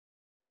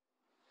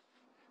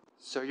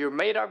So you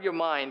made up your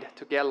mind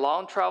to get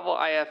long travel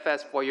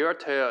IFS for your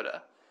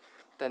Toyota.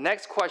 The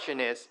next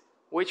question is,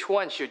 which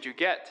one should you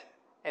get?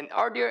 And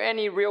are there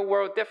any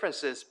real-world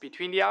differences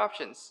between the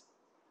options?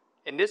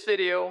 In this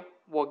video,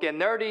 we'll get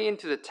nerdy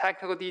into the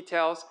technical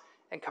details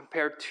and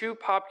compare two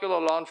popular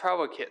long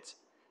travel kits.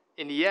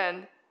 In the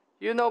end,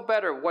 you know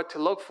better what to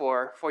look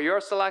for your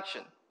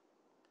selection.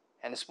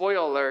 And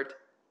spoiler alert,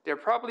 there are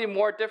probably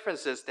more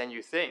differences than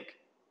you think.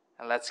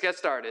 And let's get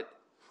started.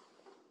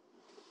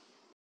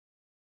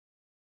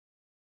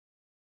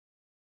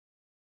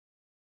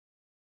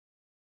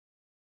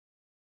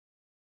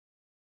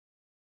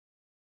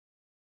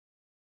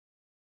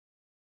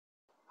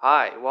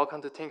 Hi,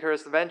 welcome to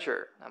Tinker's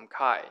Adventure. I'm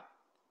Kai.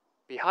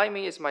 Behind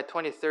me is my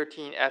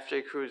 2013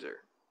 FJ Cruiser.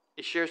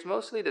 It shares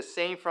mostly the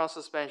same front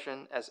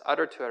suspension as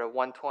other Toyota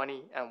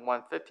 120 and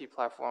 150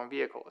 platform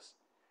vehicles.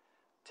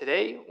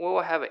 Today, we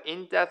will have an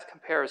in-depth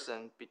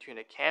comparison between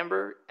the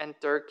Camburg and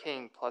Dirt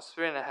King plus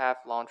 3.5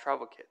 long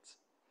travel kits.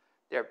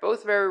 They are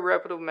both very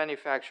reputable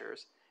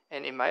manufacturers,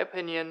 and in my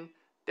opinion,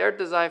 their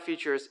design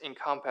features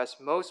encompass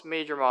most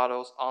major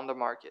models on the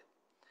market.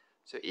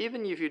 So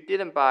even if you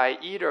didn't buy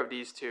either of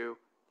these two,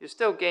 you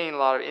still gain a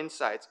lot of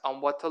insights on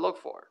what to look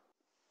for.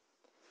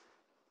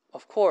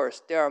 Of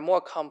course, there are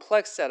more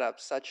complex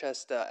setups such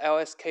as the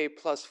LSK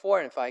plus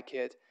 4 and 5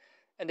 kit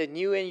and the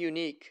new and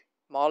unique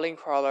Marlin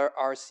Crawler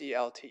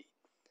RCLT.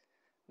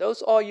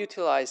 Those all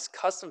utilize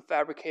custom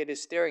fabricated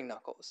steering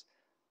knuckles.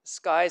 The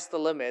sky's the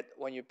limit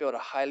when you build a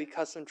highly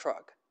custom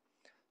truck.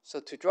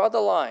 So to draw the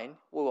line,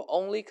 we will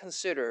only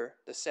consider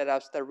the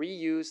setups that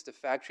reuse the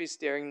factory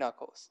steering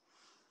knuckles.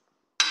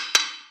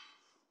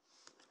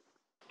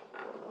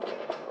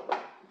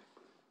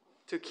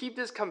 To keep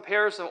this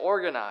comparison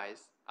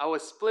organized, I will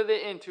split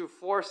it into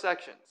 4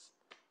 sections: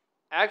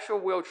 actual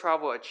wheel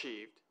travel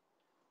achieved,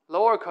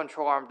 lower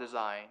control arm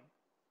design,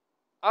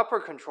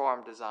 upper control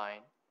arm design,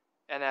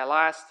 and at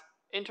last,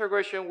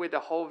 integration with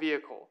the whole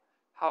vehicle,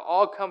 how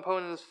all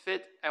components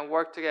fit and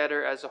work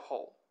together as a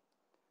whole.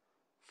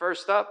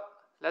 First up,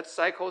 let's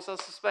cycle some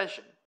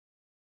suspension.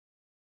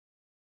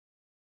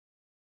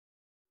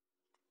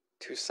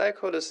 To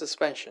cycle the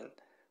suspension,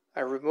 I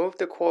removed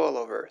the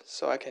coilover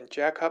so I can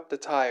jack up the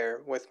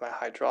tire with my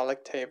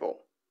hydraulic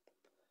table.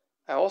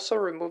 I also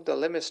removed the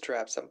limit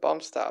straps and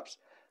bump stops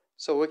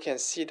so we can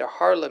see the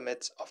hard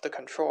limits of the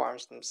control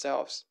arms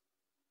themselves.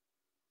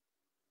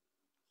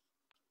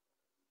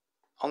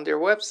 On their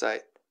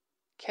website,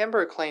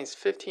 Camburg claims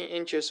 15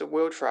 inches of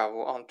wheel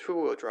travel on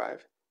two-wheel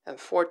drive and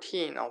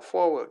 14 on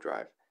four-wheel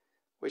drive,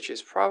 which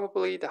is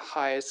probably the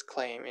highest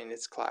claim in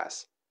its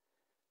class.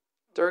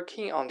 Dirt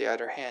King, on the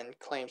other hand,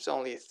 claims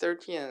only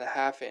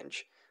 13.5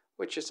 inch,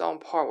 which is on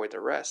par with the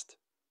rest.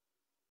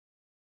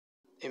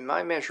 In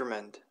my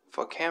measurement,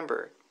 for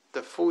Camburg,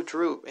 the full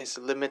droop is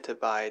limited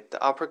by the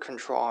upper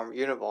control arm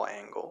uniball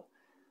angle.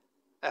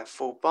 At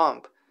full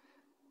bump,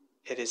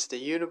 it is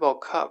the uniball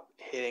cup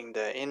hitting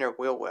the inner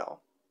wheel well.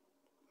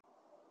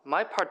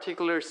 My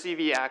particular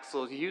CV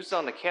axles used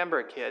on the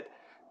Camburg kit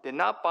did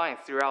not bind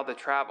throughout the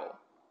travel.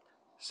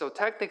 So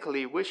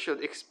technically, we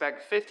should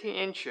expect 15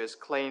 inches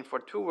claimed for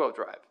two-wheel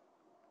drive.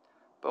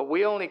 But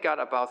we only got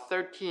about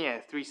 13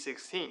 and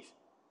 3/16.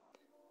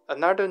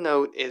 Another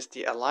note is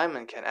the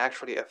alignment can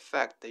actually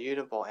affect the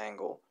uniball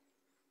angle,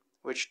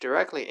 which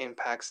directly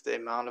impacts the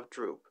amount of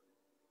droop.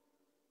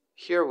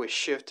 Here we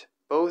shift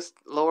both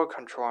lower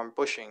control arm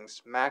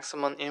bushings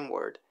maximum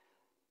inward,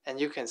 and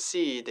you can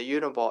see the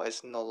uniball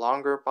is no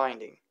longer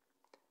binding.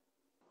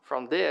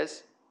 From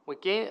this, we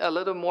gain a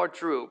little more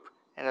droop,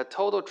 and the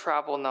total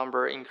travel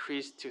number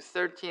increased to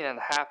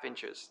 13.5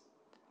 inches.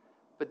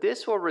 But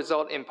this will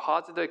result in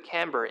positive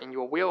camber in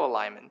your wheel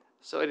alignment,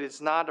 so it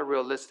is not a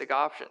realistic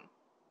option.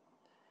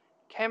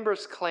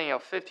 Camber's claim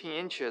of 15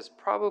 inches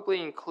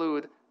probably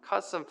include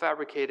custom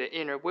fabricated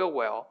inner wheel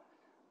well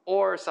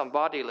or some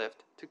body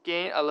lift to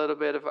gain a little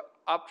bit of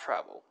up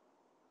travel.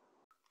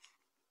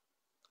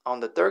 On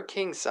the Dirt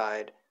King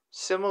side,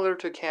 similar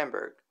to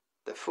Camburg,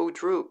 the full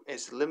droop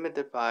is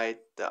limited by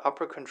the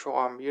upper control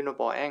arm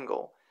uniball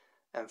angle,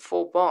 and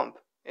full bump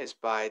is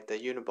by the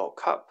uniball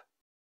cup.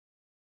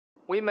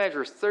 We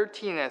measured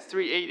 13 and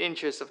 3/8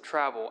 inches of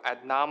travel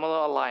at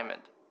nominal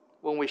alignment.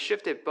 When we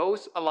shifted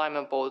both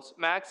alignment bolts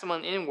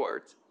maximum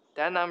inwards,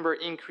 that number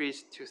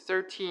increased to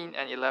 13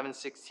 and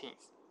 11/16.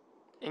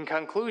 In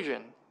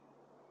conclusion,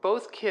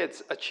 both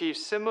kits achieve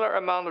similar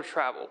amount of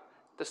travel.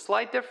 The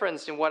slight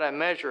difference in what I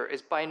measure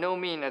is by no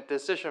means a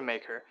decision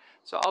maker,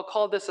 so I'll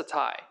call this a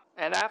tie.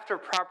 And after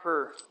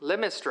proper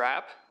limit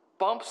strap,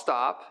 bump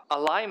stop,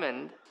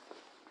 alignment,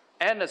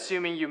 and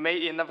assuming you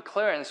made enough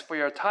clearance for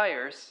your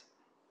tires,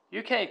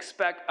 you can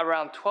expect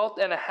around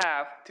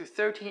 12.5 to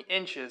 13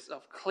 inches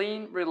of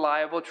clean,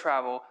 reliable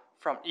travel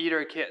from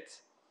either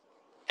kit.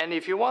 And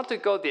if you want to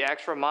go the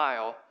extra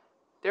mile,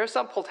 there's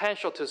some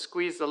potential to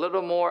squeeze a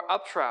little more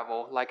up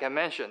travel like I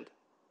mentioned.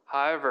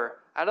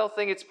 However, I don't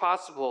think it's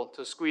possible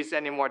to squeeze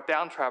any more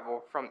down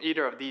travel from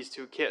either of these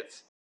two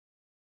kits.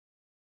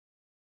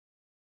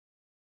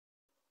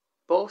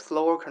 Both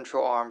lower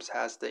control arms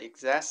has the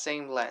exact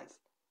same length,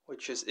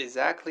 which is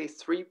exactly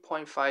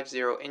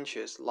 3.50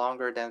 inches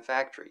longer than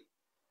factory.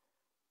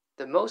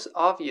 The most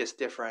obvious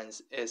difference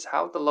is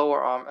how the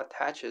lower arm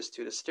attaches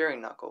to the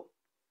steering knuckle.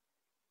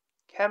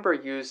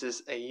 Camburg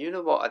uses a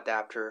uniball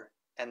adapter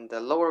and the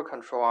lower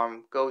control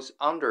arm goes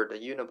under the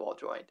uniball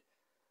joint,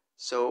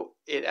 so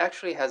it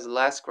actually has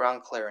less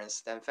ground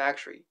clearance than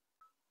factory.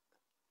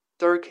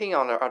 Dirt King,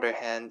 on the other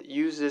hand,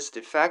 uses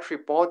the factory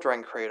ball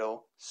joint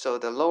cradle, so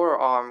the lower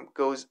arm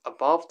goes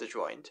above the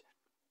joint.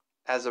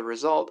 As a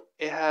result,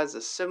 it has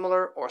a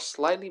similar or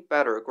slightly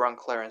better ground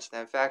clearance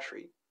than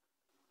factory.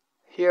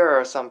 Here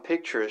are some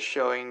pictures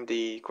showing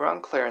the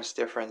ground clearance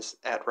difference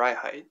at ride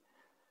height.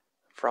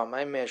 From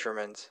my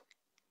measurements,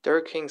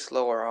 Dirt King's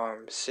lower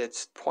arm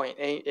sits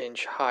 0.8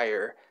 inch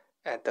higher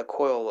at the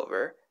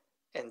coilover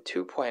and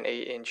 2.8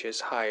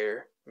 inches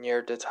higher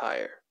near the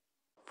tire.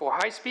 For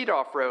high-speed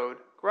off-road,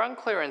 ground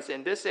clearance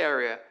in this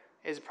area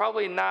is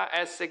probably not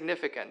as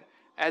significant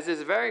as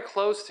it's very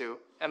close to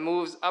and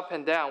moves up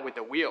and down with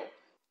the wheel.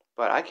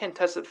 But I can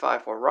testify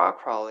for rock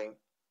crawling,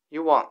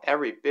 you want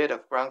every bit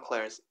of ground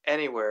clearance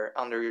anywhere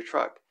under your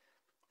truck.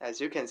 As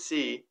you can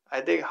see,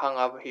 I dig hung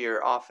up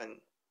here often.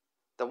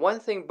 The one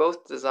thing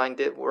both designs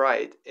did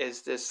right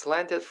is this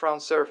slanted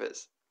front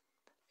surface.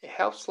 It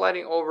helps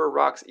sliding over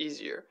rocks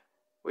easier,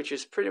 which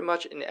is pretty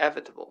much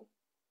inevitable.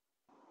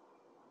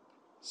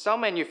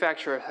 Some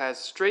manufacturer has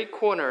straight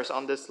corners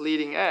on this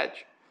leading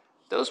edge.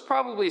 Those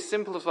probably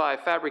simplify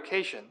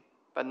fabrication,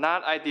 but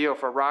not ideal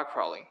for rock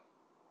crawling.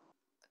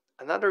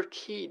 Another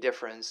key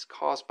difference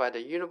caused by the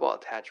uniball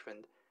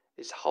attachment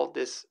is how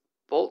this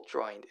bolt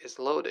joint is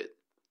loaded.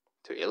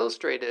 To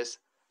illustrate this,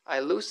 I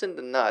loosen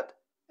the nut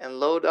and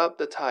load up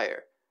the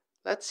tire.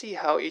 Let's see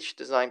how each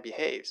design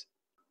behaves.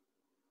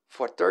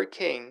 For Dirt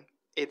King,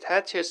 it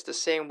attaches the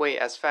same way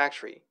as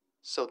factory,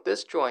 so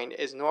this joint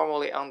is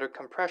normally under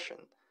compression.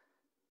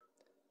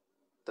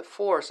 The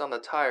force on the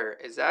tire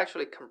is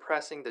actually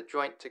compressing the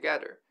joint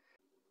together.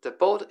 The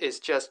bolt is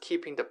just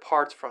keeping the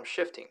parts from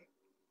shifting.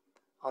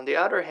 On the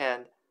other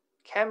hand,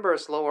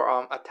 Camburg's lower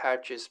arm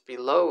attaches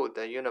below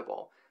the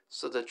uniball,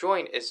 so the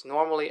joint is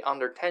normally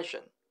under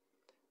tension.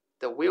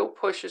 The wheel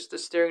pushes the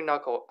steering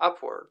knuckle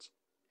upwards,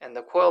 and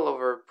the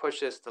coilover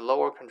pushes the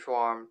lower control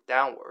arm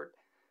downward.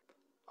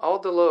 All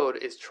the load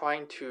is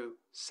trying to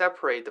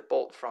separate the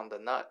bolt from the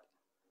nut.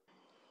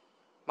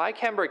 My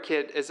Camburg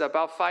kit is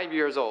about 5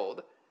 years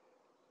old.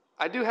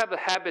 I do have a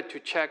habit to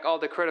check all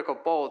the critical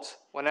bolts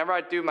whenever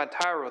I do my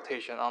tire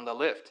rotation on the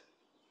lift.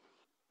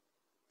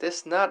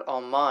 This nut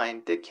on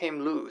mine did came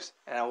loose,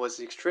 and I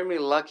was extremely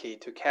lucky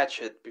to catch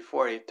it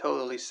before it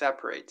totally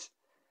separates.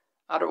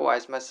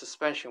 Otherwise, my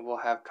suspension will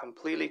have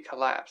completely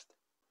collapsed.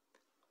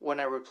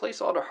 When I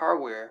replaced all the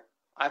hardware,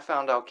 I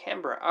found out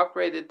Camburg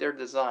upgraded their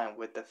design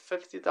with the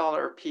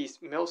 $50 a piece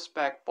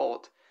mil-spec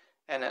bolt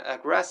and an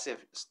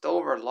aggressive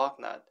Stover lock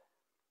nut.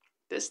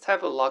 This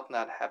type of lock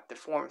nut have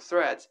deformed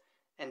threads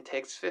and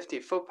takes 50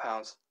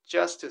 foot-pounds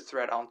just to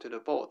thread onto the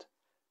bolt.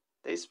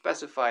 They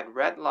specified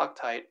red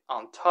Loctite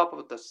on top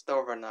of the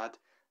Stover nut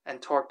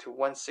and torque to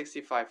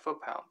 165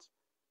 foot-pounds.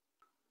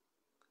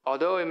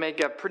 Although it may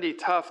get pretty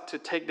tough to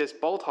take this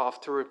bolt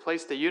off to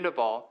replace the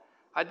uniball,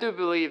 I do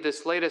believe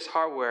this latest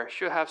hardware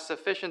should have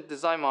sufficient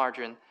design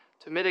margin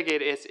to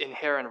mitigate its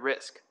inherent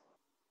risk.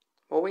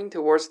 Moving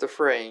towards the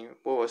frame,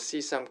 we will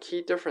see some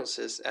key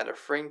differences at the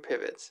frame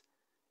pivots.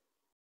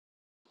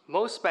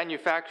 Most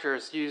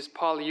manufacturers use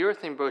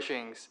polyurethane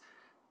bushings,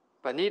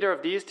 but neither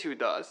of these two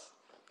does.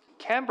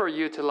 Camburg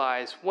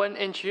utilizes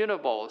 1-inch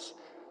uniballs,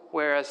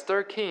 whereas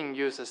Dirt King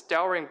uses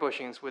dowel-ring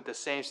bushings with the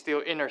same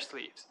steel inner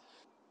sleeves.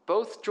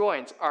 Both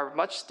joints are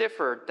much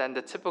stiffer than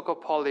the typical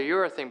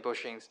polyurethane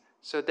bushings,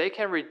 so they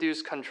can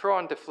reduce control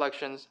arm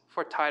deflections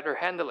for tighter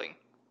handling.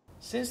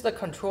 Since the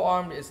control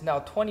arm is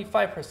now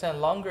 25%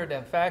 longer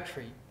than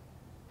factory,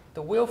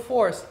 the wheel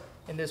force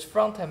in this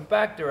front and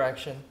back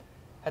direction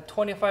had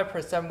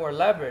 25% more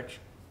leverage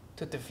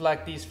to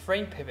deflect these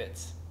frame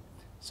pivots.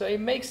 So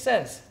it makes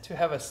sense to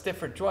have a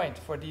stiffer joint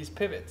for these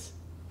pivots.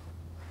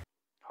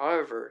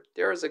 However,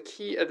 there is a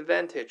key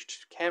advantage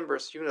to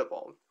Camburg's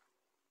uniball,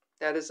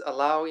 that is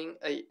allowing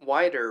a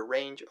wider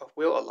range of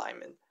wheel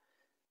alignment.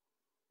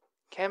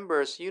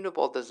 Camburg's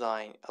uniball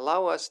design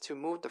allows us to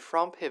move the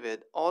front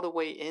pivot all the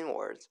way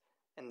inwards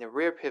and the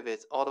rear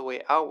pivots all the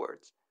way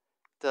outwards,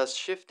 thus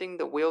shifting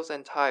the wheels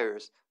and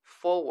tires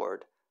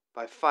forward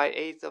by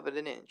 5/8 of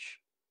an inch.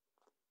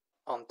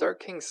 On Dirt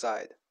King's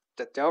side,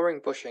 the dowel-ring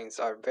bushings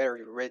are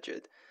very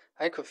rigid.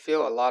 I could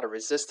feel a lot of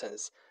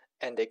resistance,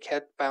 and they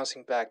kept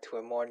bouncing back to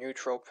a more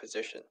neutral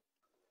position.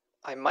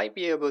 I might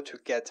be able to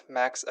get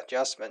max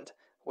adjustment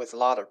with a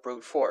lot of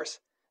brute force,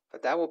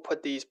 but that will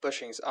put these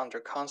bushings under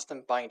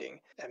constant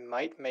binding and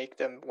might make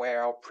them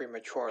wear out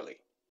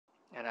prematurely.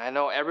 And I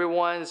know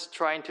everyone's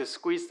trying to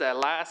squeeze that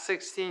last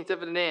 16th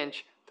of an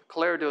inch to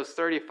clear those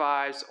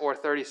 35s or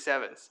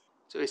 37s.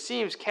 So it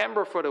seems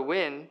Camburg for the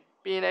win,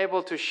 being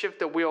able to shift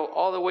the wheel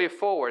all the way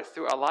forward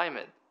through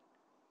alignment.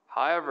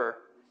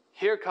 However,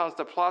 here comes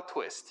the plot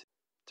twist.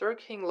 Dirt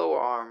King lower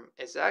arm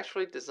is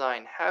actually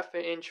designed half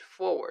an inch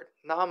forward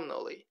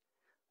nominally,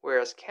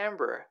 whereas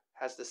Camburg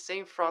has the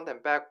same front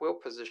and back wheel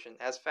position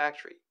as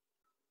factory.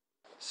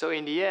 So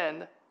in the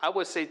end, I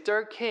would say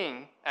Dirt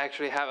King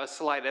actually have a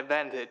slight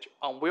advantage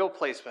on wheel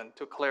placement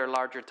to clear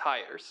larger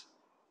tires.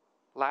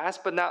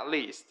 Last but not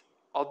least,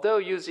 although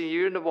using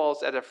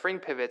uniballs at the frame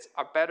pivots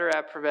are better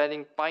at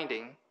preventing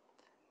binding,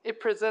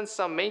 it presents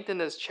some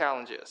maintenance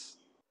challenges.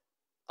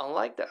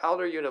 Unlike the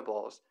outer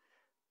uniballs,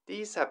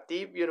 these have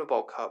deep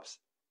uniball cups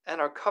and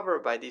are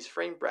covered by these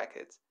frame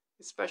brackets,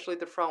 especially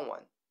the front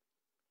one.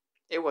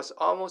 It was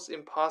almost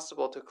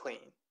impossible to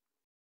clean.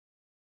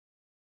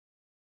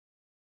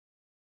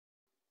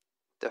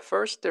 The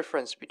first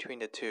difference between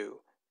the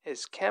two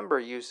is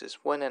Camburg uses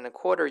 1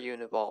 1/4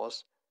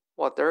 uniballs,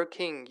 while Dirt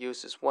King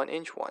uses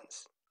 1-inch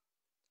ones.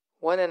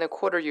 1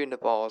 1/4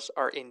 uniballs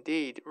are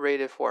indeed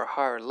rated for a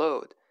higher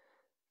load,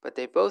 but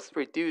they both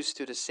reduce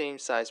to the same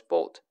size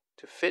bolt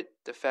to fit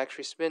the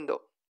factory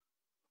spindle.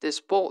 This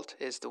bolt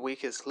is the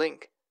weakest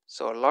link,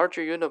 so a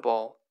larger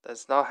uniball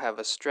does not have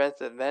a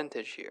strength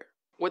advantage here.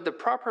 With the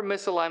proper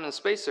misalignment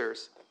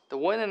spacers, the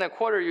 1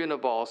 1/4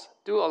 uniballs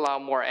do allow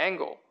more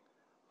angle.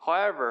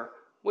 However,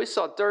 we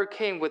saw Dirt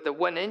King with the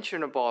 1-inch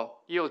uniball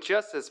yield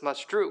just as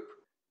much droop.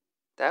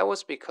 That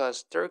was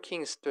because Dirt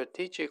King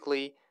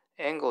strategically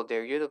angled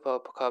their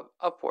uniball cup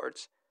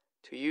upwards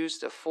to use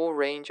the full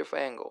range of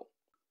angle.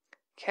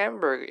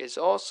 Camburg is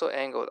also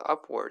angled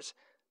upwards,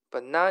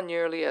 but not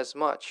nearly as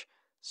much,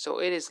 so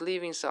it is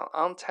leaving some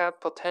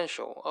untapped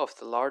potential of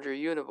the larger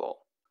uniball.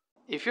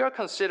 If you are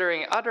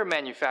considering other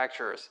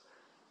manufacturers,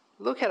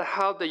 look at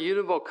how the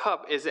uniball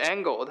cup is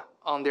angled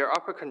on their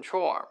upper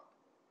control arm.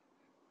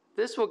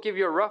 This will give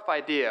you a rough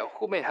idea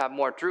who may have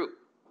more droop.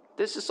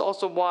 This is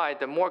also why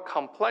the more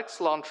complex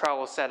long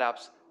travel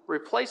setups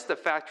replace the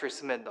factory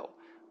spindle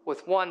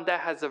with one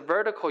that has a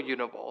vertical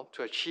uniball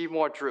to achieve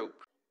more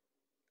droop.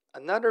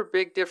 Another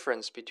big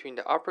difference between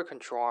the upper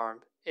control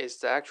arm is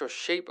the actual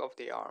shape of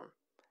the arm.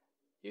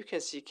 You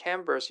can see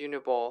Camburg's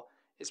uniball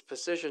is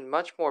positioned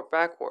much more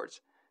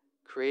backwards,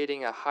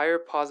 creating a higher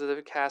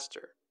positive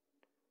caster.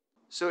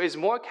 So is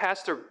more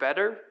caster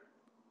better?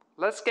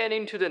 Let's get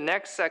into the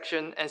next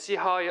section and see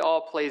how it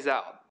all plays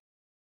out.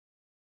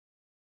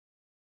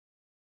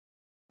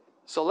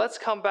 So let's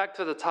come back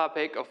to the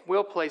topic of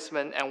wheel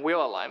placement and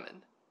wheel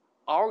alignment.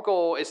 Our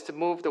goal is to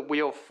move the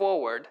wheel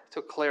forward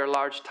to clear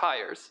large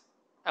tires,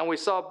 and we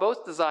saw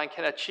both designs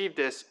can achieve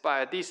this by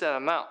a decent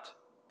amount.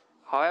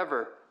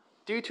 However,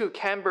 due to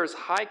Camburg's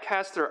high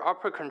caster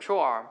upper control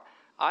arm,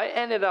 I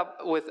ended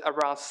up with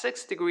around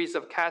 6 degrees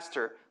of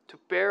caster to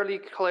barely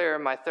clear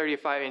my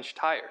 35-inch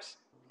tires.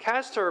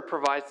 Caster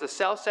provides the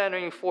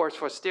self-centering force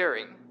for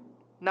steering.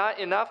 Not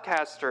enough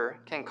caster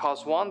can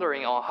cause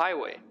wandering on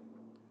highway,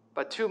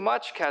 but too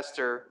much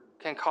caster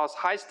can cause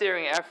high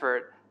steering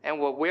effort and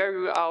will wear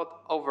you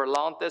out over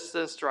long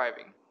distance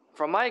driving.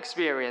 From my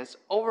experience,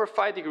 over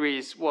 5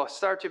 degrees will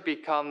start to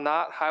become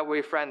not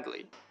highway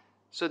friendly.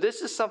 So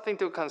this is something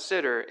to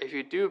consider if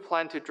you do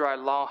plan to drive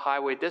long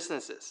highway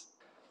distances.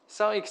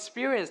 Some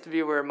experienced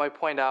viewer might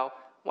point out,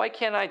 why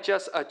can't I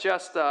just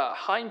adjust the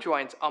hind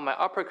joints on my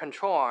upper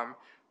control arm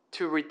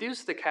to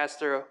reduce the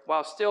caster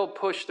while still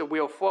push the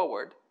wheel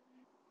forward?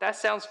 That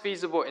sounds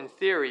feasible in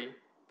theory,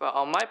 but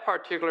on my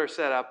particular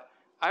setup,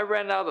 I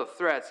ran out of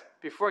threads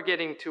before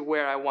getting to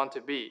where I want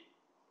to be.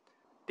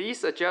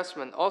 These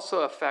adjustments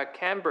also affect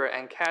camber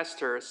and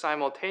caster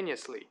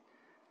simultaneously.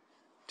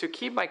 To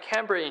keep my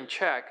camber in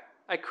check,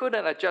 I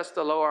couldn't adjust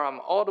the lower arm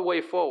all the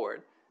way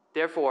forward.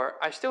 Therefore,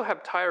 I still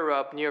have tire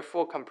rub near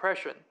full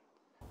compression.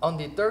 On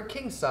the Dirt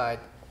King side,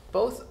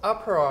 both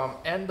upper arm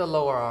and the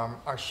lower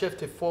arm are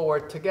shifted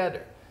forward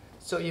together,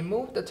 so you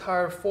move the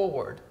tire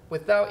forward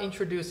without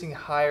introducing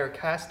higher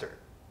caster.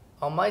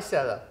 On my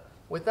setup,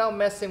 without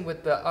messing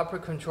with the upper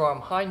control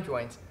arm hind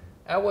joints,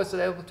 I was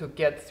able to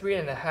get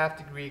 3.5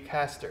 degree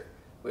caster,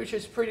 which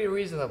is pretty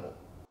reasonable.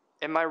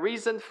 In my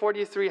recent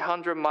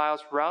 4,300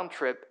 miles round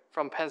trip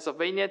from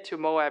Pennsylvania to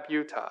Moab,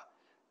 Utah,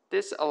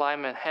 this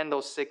alignment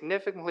handles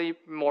significantly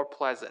more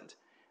pleasant,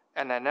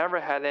 and I never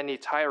had any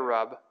tire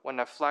rub when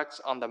I flexed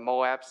on the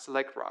Moab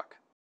slick rock.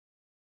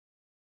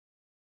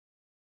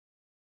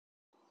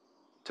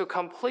 To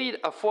complete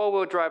a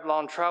 4-wheel drive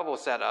long travel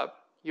setup,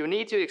 you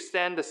need to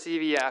extend the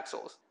CV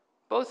axles.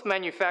 Both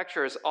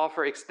manufacturers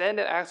offer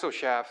extended axle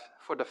shaft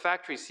for the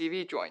factory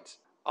CV joints.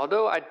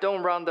 Although I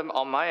don't run them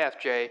on my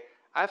FJ,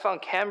 I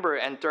found Camburg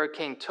and Dirt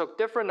King took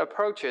different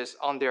approaches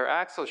on their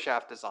axle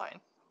shaft design.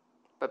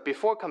 But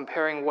before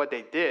comparing what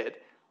they did,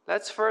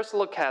 let's first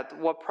look at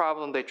what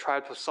problem they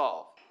tried to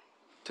solve.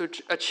 To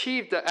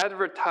achieve the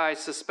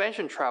advertised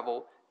suspension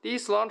travel,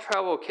 these long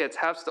travel kits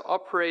have to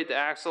operate the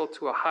axle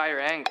to a higher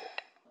angle.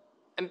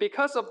 And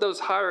because of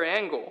those higher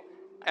angle,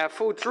 at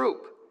full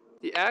droop,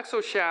 the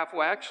axle shaft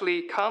will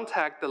actually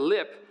contact the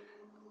lip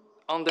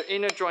on the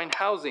inner joint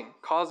housing,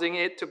 causing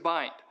it to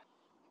bind.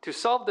 To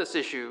solve this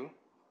issue,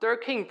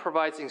 Dirt King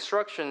provides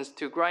instructions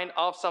to grind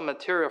off some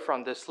material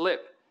from this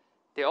lip.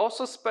 They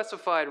also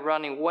specified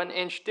running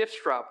 1-inch diff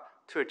strap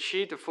to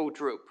achieve the full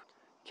droop.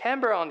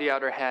 Camburg, on the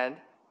other hand,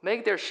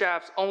 make their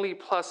shafts only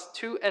plus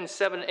 2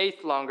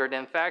 7/8 longer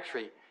than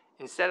factory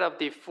instead of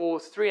the full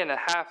 3.5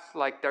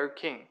 like Dirt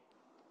King.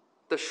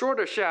 The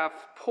shorter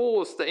shaft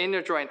pulls the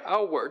inner joint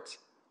outwards,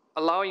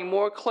 allowing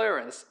more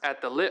clearance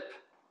at the lip.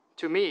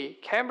 To me,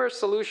 Camburg's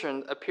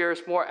solution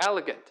appears more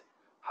elegant.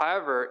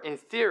 However, in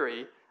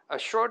theory, a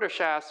shorter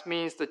shaft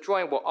means the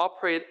joint will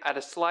operate at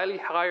a slightly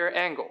higher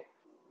angle.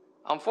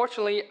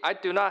 Unfortunately, I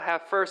do not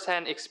have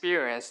first-hand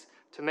experience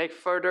to make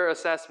further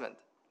assessment.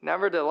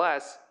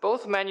 Nevertheless,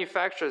 both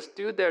manufacturers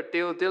do their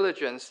due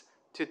diligence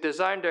to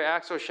design their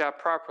axle shaft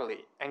properly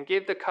and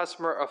give the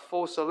customer a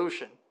full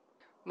solution.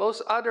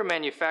 Most other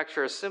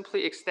manufacturers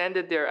simply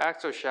extended their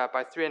axle shaft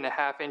by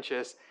 3.5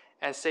 inches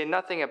and say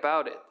nothing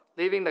about it,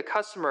 leaving the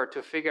customer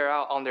to figure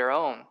out on their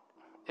own.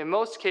 In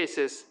most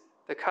cases,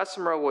 the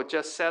customer will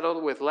just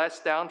settle with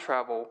less down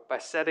travel by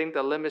setting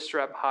the limit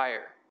strap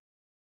higher.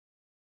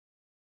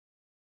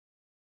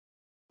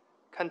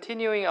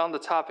 Continuing on the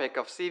topic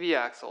of CV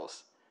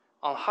axles,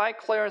 on high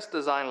clearance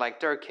design like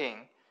Dirt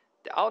King,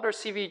 the outer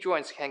CV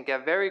joints can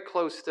get very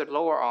close to the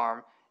lower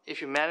arm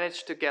if you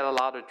manage to get a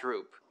lot of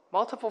droop.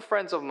 Multiple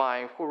friends of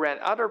mine who ran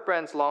other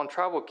brands' long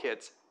travel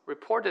kits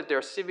reported their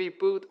CV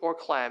boot or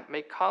clamp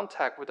made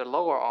contact with the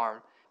lower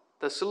arm.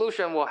 The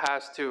solution will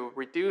have to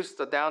reduce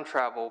the down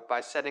travel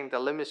by setting the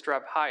limit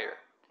strap higher.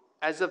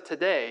 As of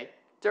today,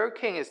 Dirt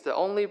King is the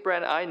only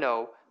brand I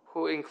know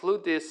who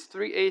include these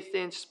 3/8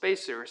 inch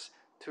spacers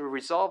to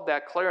resolve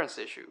that clearance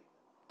issue.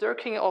 Dirt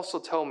King also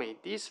told me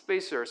these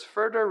spacers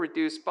further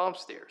reduce bump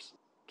steers.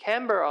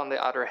 Camburg, on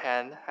the other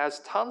hand, has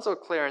tons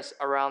of clearance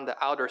around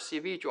the outer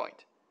CV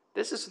joint.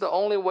 This is the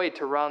only way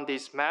to run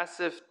these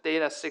massive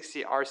Dana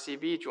 60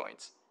 RCV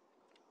joints.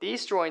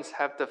 These joints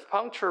have the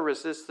puncture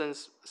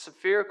resistance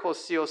spherical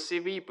seal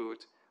CV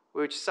boot,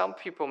 which some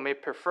people may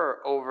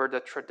prefer over the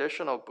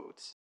traditional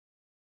boots.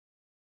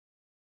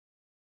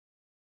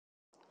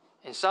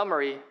 In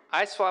summary,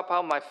 I swap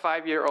out my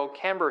 5-year-old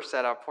Camburg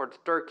setup for the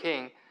Dirt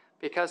King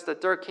because the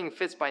Dirt King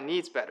fits my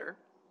needs better.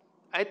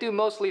 I do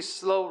mostly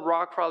slow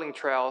rock crawling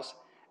trails,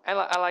 and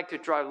I like to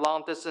drive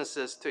long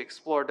distances to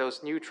explore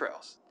those new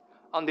trails.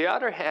 On the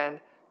other hand,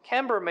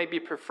 Camburg may be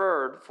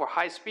preferred for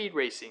high-speed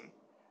racing.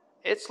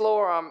 Its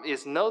lower arm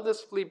is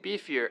noticeably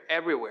beefier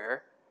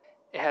everywhere.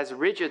 It has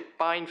rigid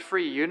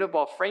bind-free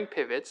uniball frame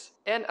pivots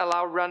and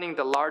allow running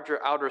the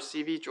larger outer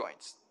CV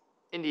joints.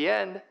 In the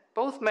end,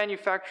 both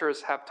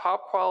manufacturers have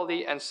top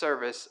quality and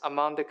service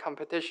among the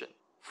competition.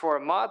 For a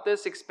mod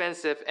this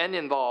expensive and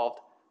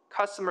involved,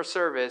 customer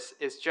service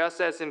is just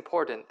as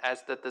important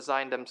as the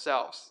design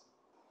themselves.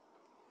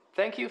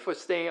 Thank you for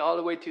staying all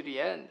the way to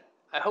the end.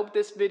 I hope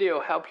this video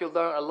helped you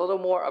learn a little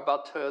more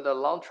about Toyota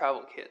long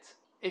travel kits.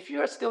 If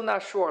you are still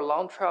not sure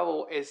long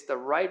travel is the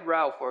right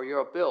route for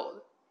your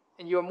build,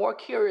 and you are more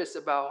curious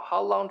about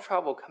how long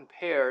travel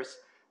compares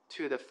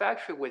to the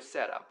factory width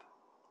setup,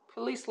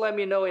 please let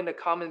me know in the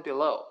comment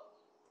below.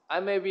 I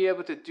may be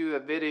able to do a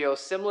video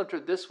similar to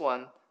this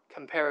one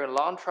comparing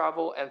long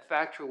travel and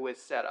factory width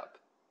setup.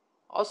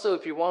 Also,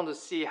 if you want to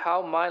see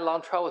how my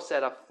long travel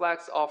setup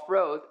flex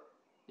off-road,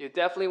 you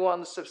definitely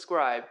want to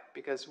subscribe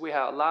because we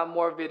have a lot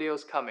more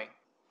videos coming.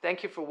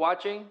 Thank you for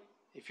watching.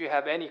 If you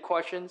have any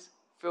questions,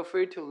 feel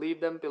free to leave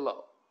them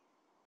below.